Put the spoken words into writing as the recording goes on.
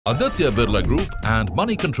Aditya Birla Group and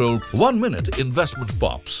Moneycontrol 1 Minute Investment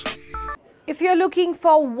Pops. If you're looking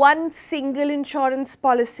for one single insurance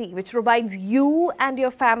policy which provides you and your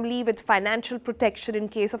family with financial protection in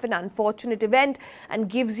case of an unfortunate event and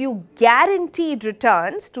gives you guaranteed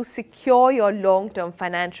returns to secure your long-term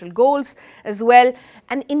financial goals as well,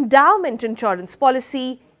 an endowment insurance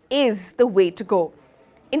policy is the way to go.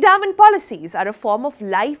 Endowment policies are a form of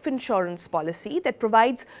life insurance policy that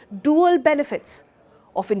provides dual benefits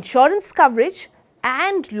of insurance coverage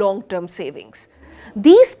and long-term savings.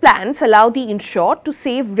 These plans allow the insured to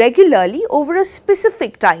save regularly over a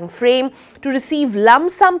specific time frame to receive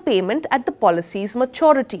lump sum payment at the policy's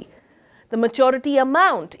maturity. The maturity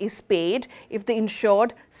amount is paid if the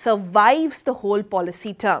insured survives the whole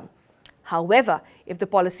policy term. However, if the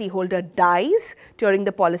policyholder dies during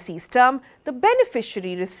the policy's term, the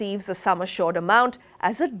beneficiary receives the sum assured amount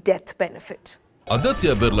as a death benefit.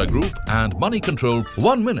 Aditya Birla Group and Moneycontrol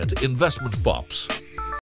 1 Minute Investment Pops.